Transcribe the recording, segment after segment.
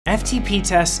FTP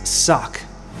tests suck.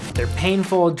 They're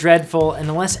painful, dreadful, and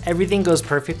unless everything goes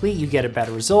perfectly, you get a bad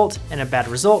result, and a bad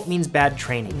result means bad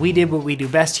training. We did what we do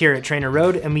best here at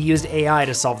TrainerRoad, and we used AI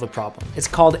to solve the problem. It's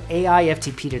called AI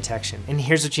FTP Detection, and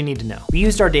here's what you need to know. We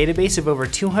used our database of over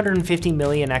 250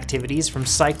 million activities from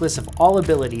cyclists of all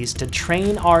abilities to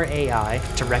train our AI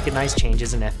to recognize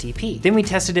changes in FTP. Then we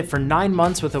tested it for 9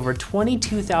 months with over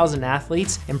 22,000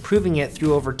 athletes, improving it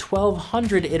through over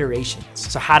 1,200 iterations.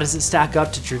 So how does it stack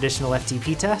up to traditional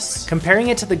FTP tests? Comparing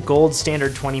it to the gold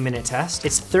standard 20-minute test,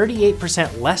 it's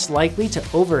 38% less likely to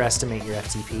overestimate your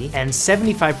FTP and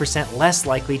 75% less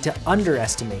likely to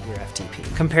underestimate your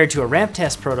FTP. Compared to a ramp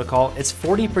test protocol, it's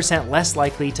 40% less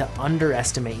likely to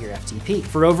underestimate your FTP.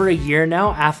 For over a year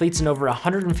now, athletes in over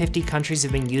 150 countries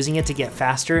have been using it to get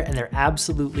faster, and they're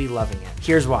absolutely loving it.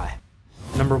 Here's why.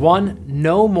 Number 1,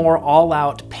 no more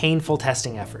all-out painful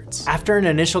testing efforts. After an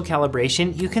initial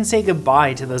calibration, you can say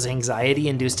goodbye to those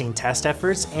anxiety-inducing test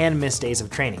efforts and missed days of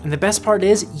training. And the best part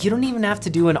is, you don't even have to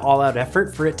do an all-out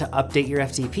effort for it to update your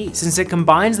FTP. Since it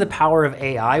combines the power of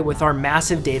AI with our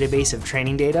massive database of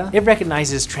training data, it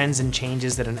recognizes trends and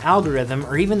changes that an algorithm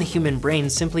or even the human brain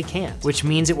simply can't, which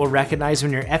means it will recognize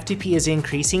when your FTP is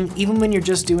increasing even when you're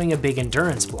just doing a big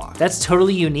endurance block. That's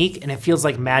totally unique, and it feels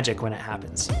like magic when it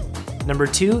happens. Number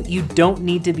 2, you don't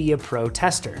need to be a pro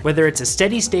tester. Whether it's a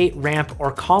steady state, ramp,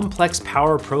 or complex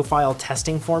power profile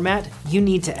testing format, you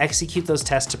need to execute those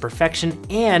tests to perfection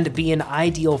and be in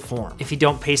ideal form. If you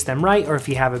don't pace them right, or if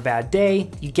you have a bad day,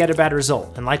 you get a bad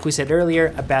result. And like we said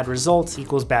earlier, a bad result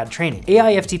equals bad training.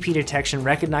 AI FTP Detection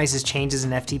recognizes changes in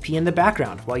FTP in the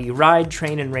background while you ride,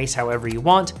 train, and race however you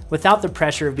want, without the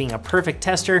pressure of being a perfect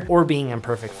tester or being in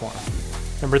perfect form.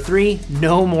 Number 3,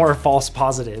 no more false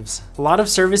positives. A lot of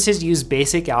services use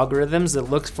basic algorithms that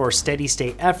look for steady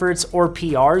state efforts or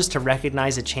PRs to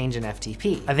recognize a change in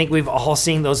FTP. I think we've all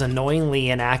seen those annoyingly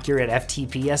inaccurate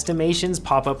FTP estimations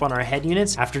pop up on our head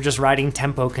units after just riding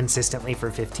tempo consistently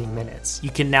for 15 minutes. You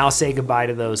can now say goodbye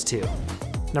to those too.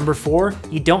 Number 4,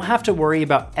 you don't have to worry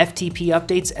about FTP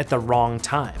updates at the wrong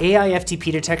time. AI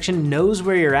FTP Detection knows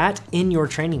where you're at in your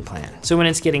training plan. So when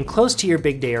it's getting close to your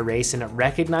big day or race and it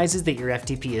recognizes that your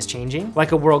FTP is changing,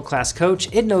 like a world-class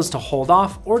coach, it knows to hold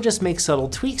off or just make subtle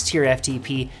tweaks to your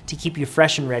FTP to keep you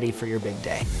fresh and ready for your big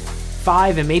day.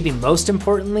 5, and maybe most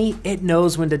importantly, it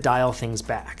knows when to dial things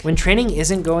back. When training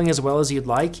isn't going as well as you'd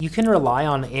like, you can rely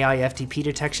on AI FTP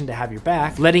Detection to have your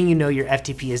back, letting you know your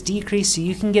FTP is decreased so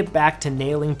you can get back to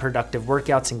nailing productive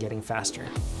workouts and getting faster.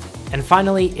 And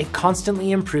finally, it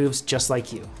constantly improves just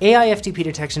like you. AI FTP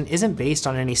Detection isn't based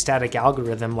on any static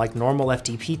algorithm like normal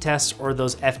FTP tests or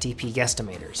those FTP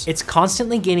guesstimators. It's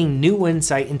constantly gaining new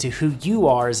insight into who you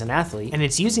are as an athlete, and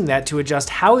it's using that to adjust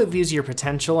how it views your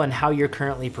potential and how you're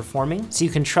currently performing, so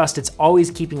you can trust it's always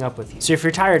keeping up with you. So if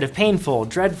you're tired of painful,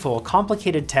 dreadful,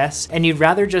 complicated tests, and you'd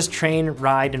rather just train,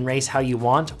 ride, and race how you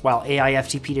want, while AI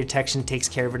FTP Detection takes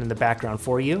care of it in the background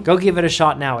for you, go give it a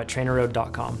shot now at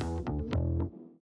TrainerRoad.com.